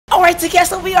Alright, Tekken,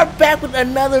 so we are back with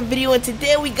another video, and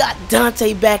today we got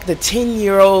Dante back, the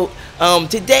 10-year-old.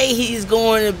 Today he's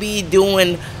going to be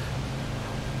doing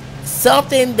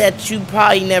something that you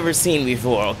probably never seen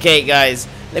before. Okay, guys,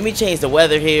 let me change the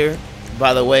weather here,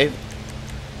 by the way.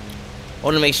 I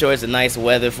want to make sure it's a nice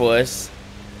weather for us.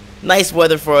 Nice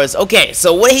weather for us. Okay,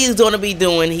 so what he's going to be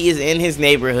doing, he is in his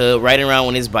neighborhood, riding around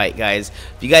on his bike, guys.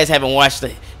 If you guys haven't watched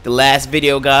the last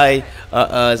video, guy,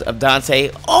 of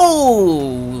Dante,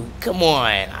 oh, come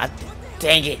on,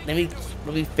 dang it, let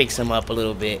me fix him up a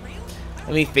little bit.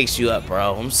 Let me fix you up,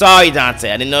 bro. I'm sorry,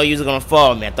 Dante. I didn't know you was gonna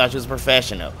follow me. I thought you was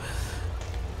professional.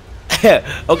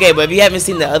 Okay, but if you haven't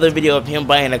seen the other video of him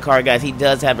buying a car, guys, he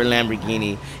does have a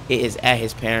Lamborghini. It is at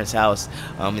his parents' house.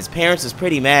 His parents is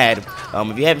pretty mad.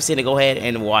 If you haven't seen it, go ahead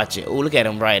and watch it. Oh, look at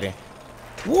him riding.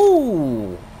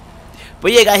 Woo!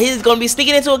 But yeah, guys, he's gonna be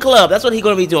sneaking into a club. That's what he's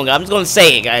gonna be doing, guys. I'm just gonna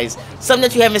say it, guys. Something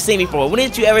that you haven't seen before. When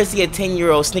did you ever see a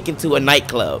 10-year-old sneak into a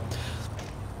nightclub?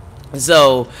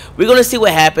 So we're gonna see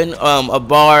what happened. A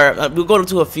bar. We'll go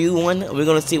to a few one. We're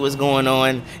gonna see what's going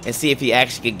on and see if he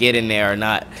actually could get in there or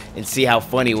not, and see how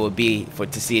funny it would be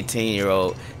to see a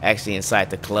 10-year-old actually inside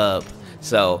the club.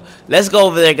 So let's go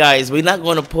over there, guys. We're not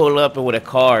gonna pull up with a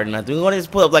car or nothing. We're gonna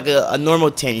just pull up like a normal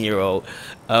 10-year-old.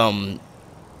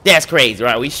 That's crazy,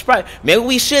 right? We should maybe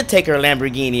we should take our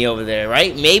Lamborghini over there,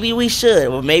 right? Maybe we should,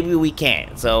 or maybe we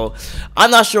can't. So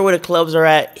I'm not sure where the clubs are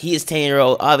at. He is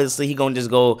 10-year-old. Obviously, he gonna just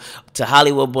go to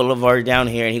Hollywood Boulevard down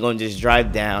here, and he gonna just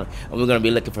drive down, and we're gonna be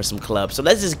looking for some clubs. So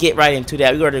let's just get right into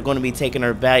that. We're gonna be taking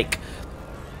our bike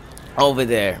over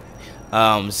there.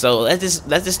 So let's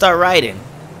just start riding.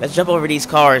 Let's jump over these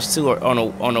cars too,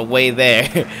 on a way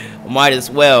there. Might as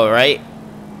well, right?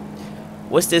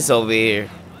 What's this over here?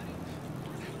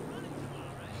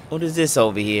 What is this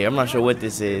over here? I'm not sure what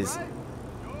this is.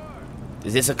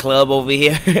 Is this a club over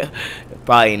here?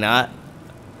 Probably not.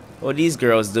 What are these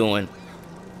girls doing?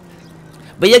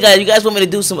 But yeah, guys, you guys want me to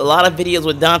do a lot of videos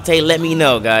with Dante, let me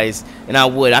know, guys. And I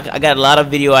would. I got a lot of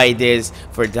video ideas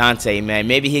for Dante, man.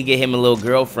 Maybe he'll get him a little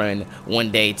girlfriend one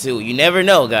day, too. You never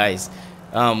know, guys.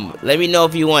 Let me know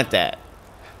if you want that.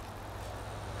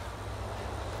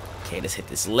 Okay, let's hit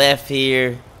this left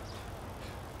here.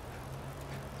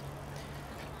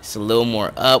 It's a little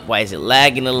more up. Why is it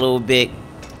lagging a little bit?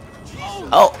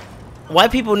 Oh, why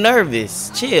people nervous?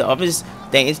 Chill. I'm just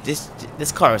dang.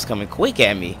 This car is coming quick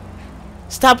at me.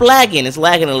 Stop lagging. It's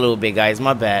lagging a little bit, guys.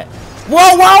 My bad.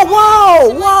 Whoa, whoa,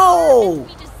 whoa, whoa!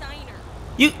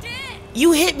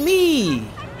 You hit me.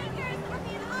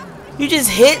 You just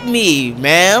hit me,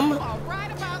 ma'am.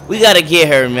 We gotta get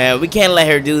her, man. We can't let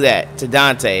her do that to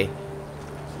Dante.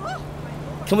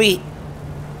 Can we?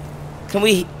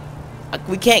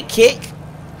 We can't kick.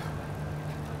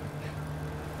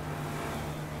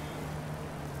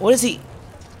 What is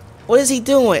he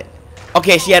doing?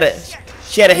 Okay, he had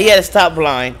a stop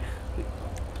line.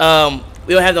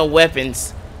 We don't have no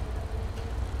weapons.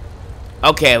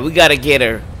 Okay, we gotta get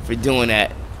her for doing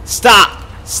that. Stop!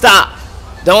 Stop!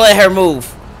 Don't let her move.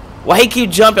 Why he keep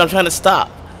jumping? I'm trying to stop.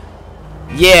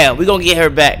 Yeah, we gonna get her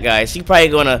back, guys. She probably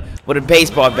gonna with a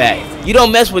baseball bat. You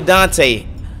don't mess with Dante.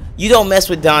 You don't mess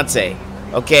with Dante,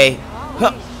 okay?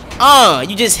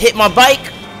 You just hit my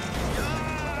bike.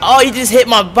 Oh, you just hit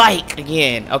my bike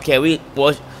again. Okay,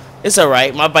 well, it's all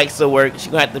right. My bike still works.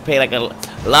 You're gonna have to pay like a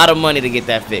lot of money to get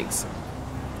that fixed.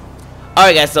 All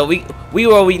right, guys. So we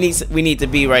where we need to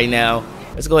be right now.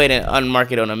 Let's go ahead and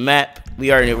unmark it on the map.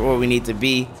 We are where we need to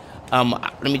be.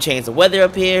 Let me change the weather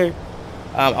up here.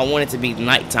 I want it to be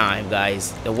nighttime,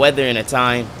 guys. The weather and the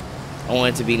time. I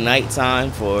want it to be nighttime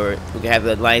we can have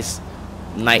a nice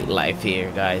nightlife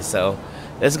here, guys. So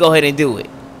let's go ahead and do it.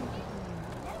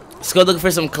 Let's go look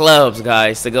for some clubs,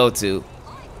 guys, to go to.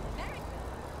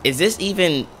 Is this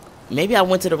even? Maybe I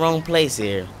went to the wrong place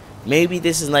here. Maybe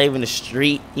this is not even a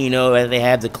street, you know, where they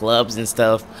have the clubs and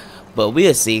stuff. But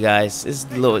we'll see, guys. This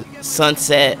is a little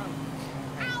sunset,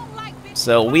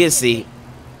 so we'll see.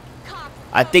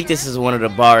 I think this is one of the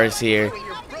bars here.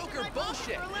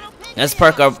 Let's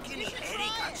park our.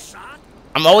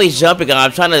 I'm always jumping.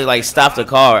 I'm trying to like stop the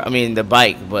car. I mean the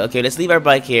bike. But okay, let's leave our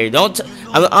bike here. I don't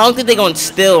think they're gonna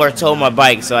steal or tow my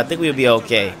bike. So I think we'll be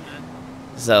okay.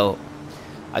 So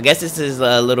I guess this is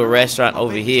a little restaurant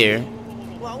over here.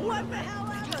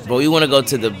 But we want to go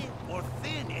to the.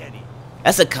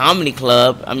 That's a comedy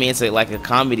club. I mean, it's like a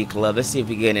comedy club. Let's see if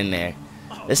we get in there.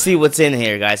 Let's see what's in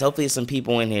here, guys. Hopefully, there's some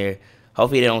people in here.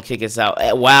 Hopefully, they don't kick us out.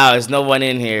 Wow, there's no one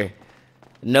in here.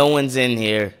 No one's in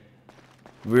here.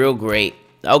 Real great.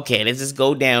 Okay, let's just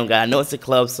go down, guys. I know it's a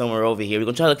club somewhere over here. We're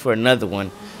gonna try to look for another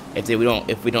one if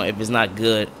it's not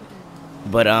good.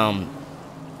 But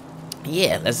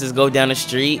yeah, let's just go down the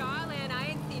street.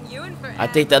 I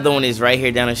think the other one is right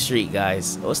here down the street,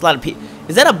 guys. Oh, it's a lot of people.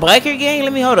 Is that a biker gang?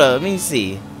 Let me hold up. Let me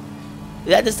see. Is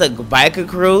that just a biker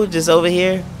crew just over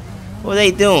here? What are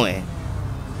they doing?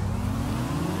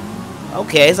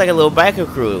 Okay, it's like a little biker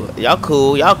crew. Y'all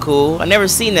cool. Y'all cool. I never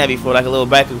seen that before. Like a little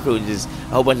biker crew, just a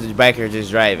whole bunch of bikers just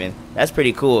driving. That's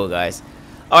pretty cool, guys.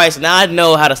 All right, so now I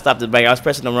know how to stop the bike. I was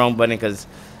pressing the wrong button because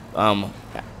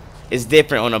it's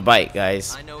different on a bike,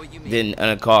 guys, than on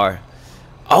a car.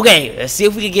 Okay, let's see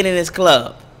if we can get in this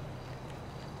club.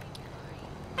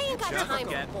 I ain't got time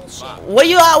for bullshit. What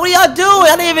y'all doing?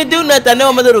 I didn't even do nothing. I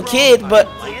know I'm a little kid, but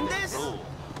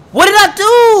what did I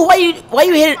do? Why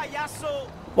you hit?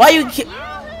 Why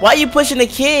you pushing the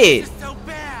kid?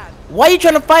 Why you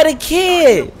trying to fight a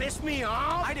kid?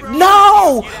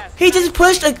 No, he just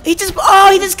pushed. He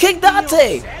just kicked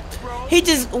Dante.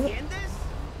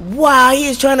 Wow, he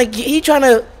is trying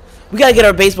to. We gotta get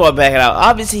our baseball bat out.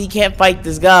 Obviously, he can't fight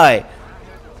this guy.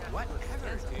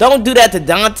 Don't do that to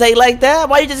Dante like that.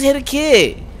 Why you just hit a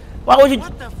kid? Why would you?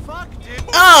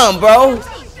 Bro,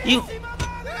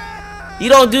 you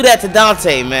don't do that to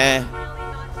Dante, man.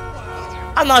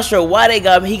 I'm not sure why he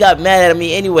got mad at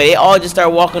me anyway. They all just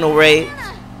started walking away.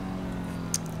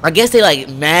 I guess they like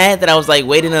mad that I was like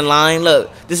waiting in line. Look,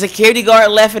 the security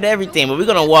guard left and everything, but we're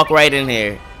gonna walk right in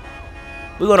here.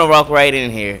 We're gonna walk right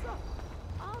in here.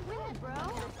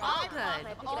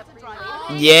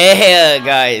 Yeah,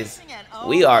 guys,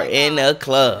 we are in the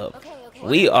club.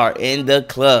 We are in the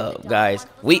club, guys.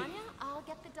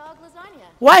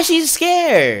 Why is she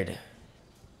scared?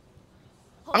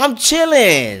 I'm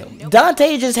chilling.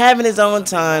 Dante just having his own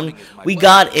time. We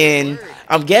got in.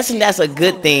 I'm guessing that's a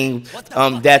good thing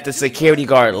that the security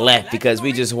guard left because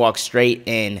we just walked straight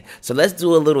in. So let's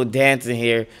do a little dancing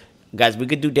here. Guys, we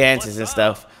could do dances and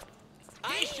stuff.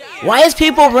 Why is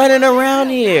people running around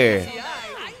here?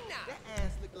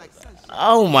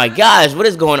 Oh my gosh, what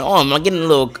is going on? I'm getting a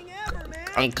little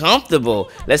uncomfortable.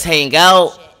 Let's hang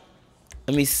out.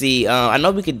 Let me see. I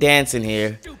know we could dance in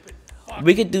here.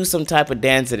 We could do some type of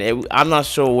dancing. I'm not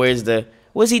sure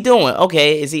what's he doing?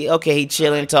 Okay, is he okay? He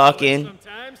chilling, talking.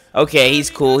 Okay, he's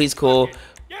cool. He's cool.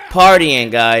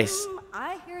 Partying, guys.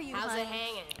 How's it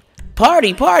hanging?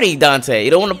 Party, Dante.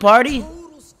 You don't want to party?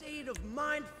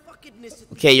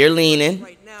 Okay, you're leaning.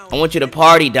 I want you to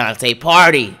party, Dante.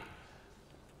 Party.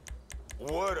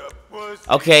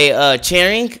 Okay,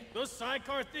 cheering. Those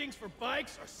sidecar things for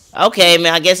bikes are okay,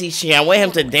 man. I guess he's cheering. I want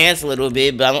him to dance a little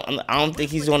bit, but I don't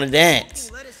think he's gonna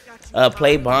dance.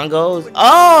 Play bongos.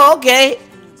 Oh, okay.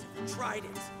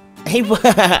 He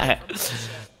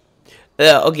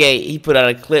okay. He put out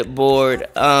a clipboard.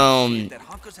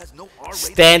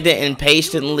 Standing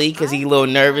impatiently because he's a little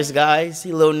nervous, guys.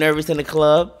 He's a little nervous in the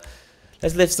club.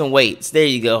 Let's lift some weights. There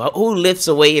you go. Who lifts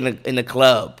a weight in the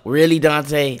club? Really,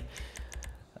 Dante?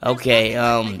 Okay,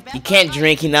 he can't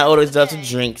drink. He's not old enough to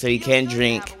drink, so he can't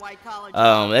drink.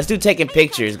 Let's do taking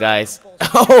pictures, guys.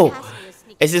 Oh,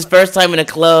 it's his first time in a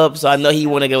club, so I know he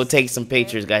want to go take some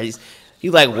pictures, guys.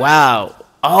 He's like, wow.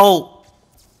 Oh,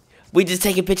 we just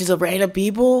taking pictures of random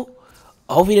people?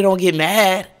 Hopefully they don't get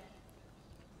mad.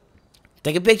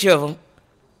 Take a picture of him.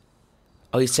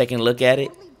 Oh, he's taking a look at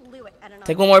it.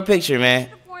 Take one more picture,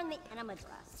 man.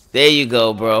 There you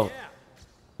go, bro.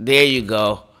 There you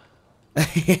go.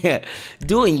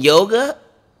 Doing yoga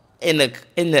in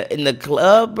the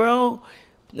club, bro,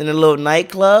 in a little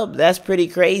nightclub. That's pretty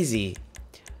crazy.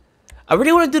 I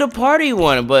really want to do the party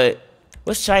one, but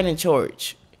what's shining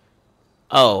torch?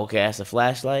 Oh, okay, that's a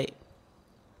flashlight.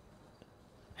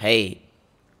 Hey,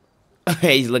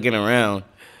 he's looking around.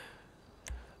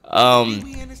 I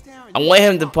want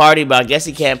him to party, but I guess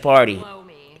he can't party.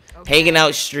 Hanging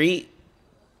out street.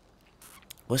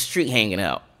 What street hanging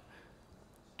out?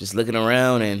 Just looking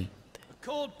around and. A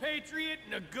cold patriot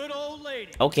and a good old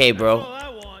lady. Okay, bro. That's all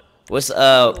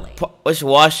I want. What's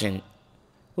washing?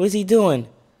 What is he doing?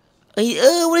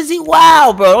 What is he?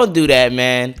 Wow, bro! Don't do that,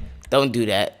 man. Don't do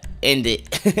that. End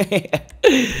it.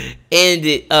 End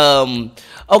it.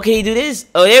 Okay, do this.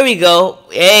 Oh, there we go.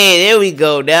 Hey, there we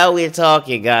go. Now we're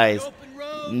talking, guys.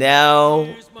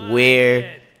 Now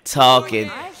we're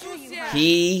talking.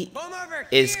 He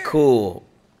is cool.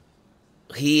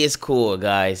 He is cool,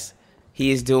 guys.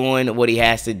 He is doing what he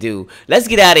has to do. Let's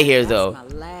get out of here, though.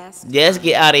 Let's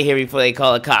get out of here before they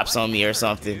call the cops on me or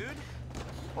something.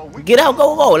 Get out,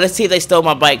 go. Let's see if they stole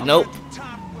my bike. Nope.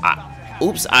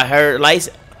 Oops, I heard lights.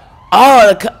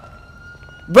 Oh,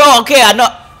 bro, okay, I know.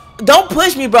 Don't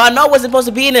push me, bro. I know I wasn't supposed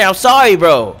to be in there. I'm sorry,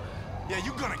 bro.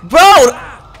 Bro,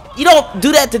 you don't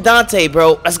do that to Dante,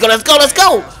 bro. Let's go. No, let's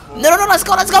go. No.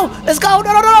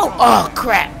 Oh,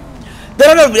 crap.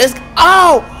 No, let's go.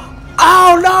 Oh,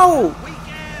 no.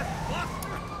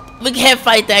 We can't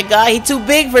fight that guy. He too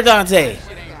big for Dante.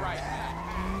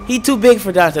 He too big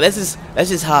for Dante. Let's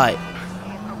just hide.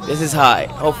 Let's just hide.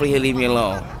 Hopefully he'll leave me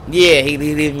alone. Yeah, he'll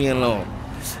leave me alone.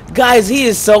 Guys, he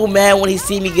is so mad when he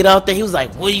see me get out there. He was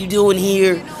like, what are you doing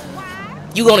here?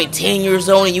 You only 10 years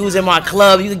old and you was in my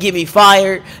club. You could get me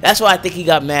fired. That's why I think he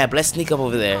got mad. But let's sneak up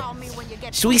over there.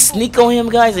 Should we sneak on him,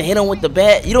 guys, and hit him with the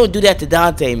bat? You don't do that to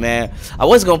Dante, man. I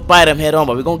was going to fight him head on,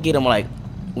 but we're going to get him, like,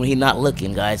 when he's not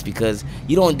looking, guys, because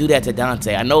you don't do that to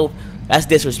Dante. I know that's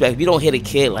disrespect. You don't hit a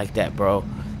kid like that, bro.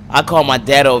 I call my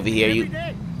dad over here. You.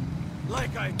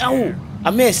 Oh,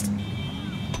 I missed.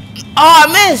 Oh,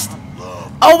 I missed.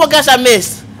 Oh, my gosh, I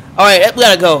missed. All right, we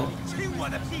got to go.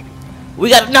 We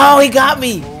got. No, he got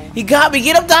me. He got me.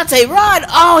 Get up, Dante. Run.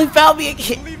 Oh, he found me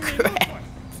again. Crap.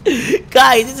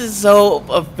 Guys, this is so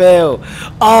a fail.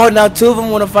 Oh, now two of them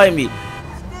want to fight me.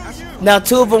 Now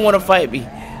two of them want to fight me.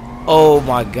 Oh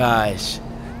my gosh.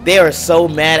 They are so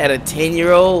mad at a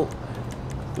 10-year-old.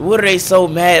 What are they so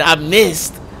mad? I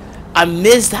missed. I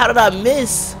missed. How did I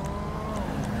miss?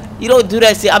 You don't do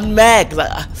that. See, I'm mad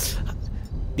because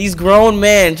these grown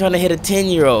men trying to hit a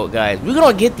 10-year-old, guys. We're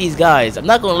going to get these guys. I'm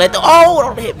not going to let them. Oh,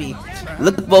 don't hit me.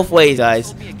 Look both ways,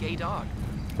 guys.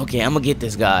 Okay, I'm going to get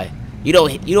this guy. You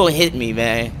don't hit me,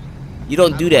 man. You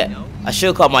don't do that. I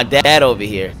should call my dad over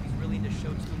here.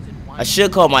 I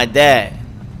should call my dad.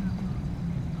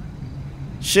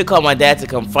 Should call my dad to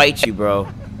come fight you, bro.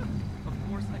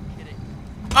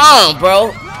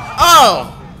 Bro.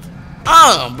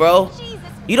 Bro.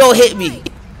 You don't hit me.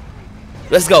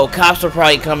 Let's go. Cops are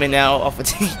probably coming now off a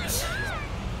team.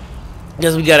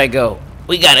 Because we gotta go.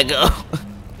 We gotta go.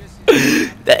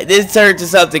 This turned to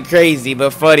something crazy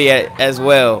but funny as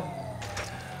well.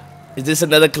 Is this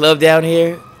another club down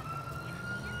here?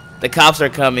 The cops are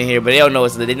coming here, but they don't know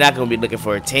it's. They're not gonna be looking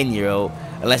for a 10-year-old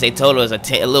unless they told us a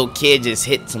little kid just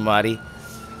hit somebody.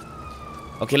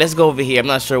 Okay, let's go over here. I'm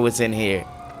not sure what's in here.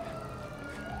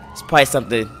 It's probably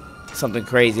something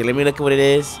crazy. Let me look at what it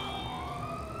is.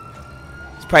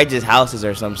 It's probably just houses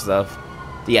or some stuff.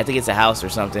 Yeah, I think it's a house or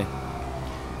something.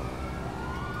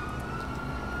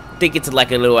 I think it's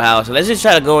like a little house. So let's just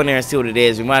try to go in there and see what it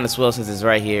is. We might as well since it's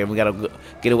right here. We gotta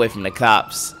get away from the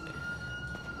cops.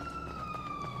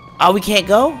 Oh, we can't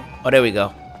go? Oh, there we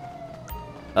go.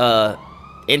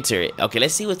 Enter it. Okay,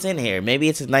 let's see what's in here. Maybe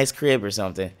it's a nice crib or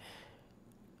something.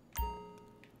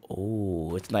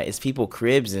 Oh, it's nice. It's people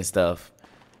cribs and stuff.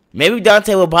 Maybe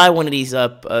Dante will buy one of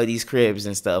these cribs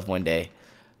and stuff one day.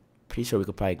 Pretty sure we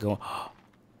could probably go.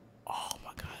 Oh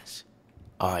my gosh.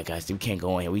 All right, guys, we can't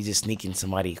go in here. We just sneak in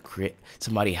somebody's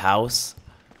house.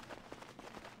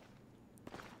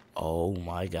 Oh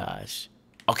my gosh.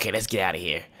 Okay, let's get out of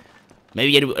here.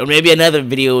 Maybe another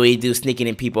video we do sneaking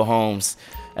in people's homes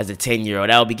as a 10-year-old.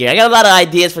 That would be great. I got a lot of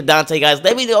ideas for Dante, guys.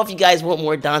 Let me know if you guys want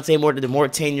more Dante, more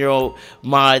 10-year-old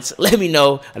mods. Let me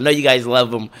know. I know you guys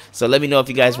love them, so let me know if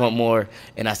you guys want more.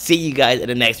 And I'll see you guys in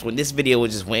the next one. This video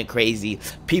just went crazy.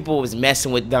 People was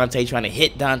messing with Dante, trying to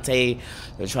hit Dante.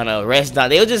 They were trying to arrest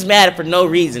Dante. They were just mad for no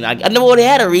reason. I know they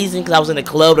had a reason because I was in the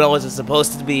club and I wasn't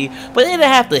supposed to be. But they didn't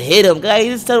have to hit him, guys.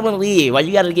 Just tell him to leave. Why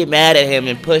you got to get mad at him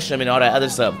and push him and all that other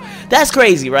stuff? That's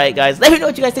crazy, right, guys? Let me know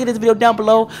what you guys think of this video down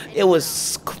below. It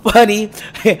was funny.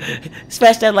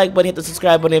 Smash that like button, hit the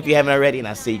subscribe button if you haven't already, and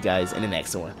I'll see you guys in the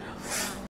next one.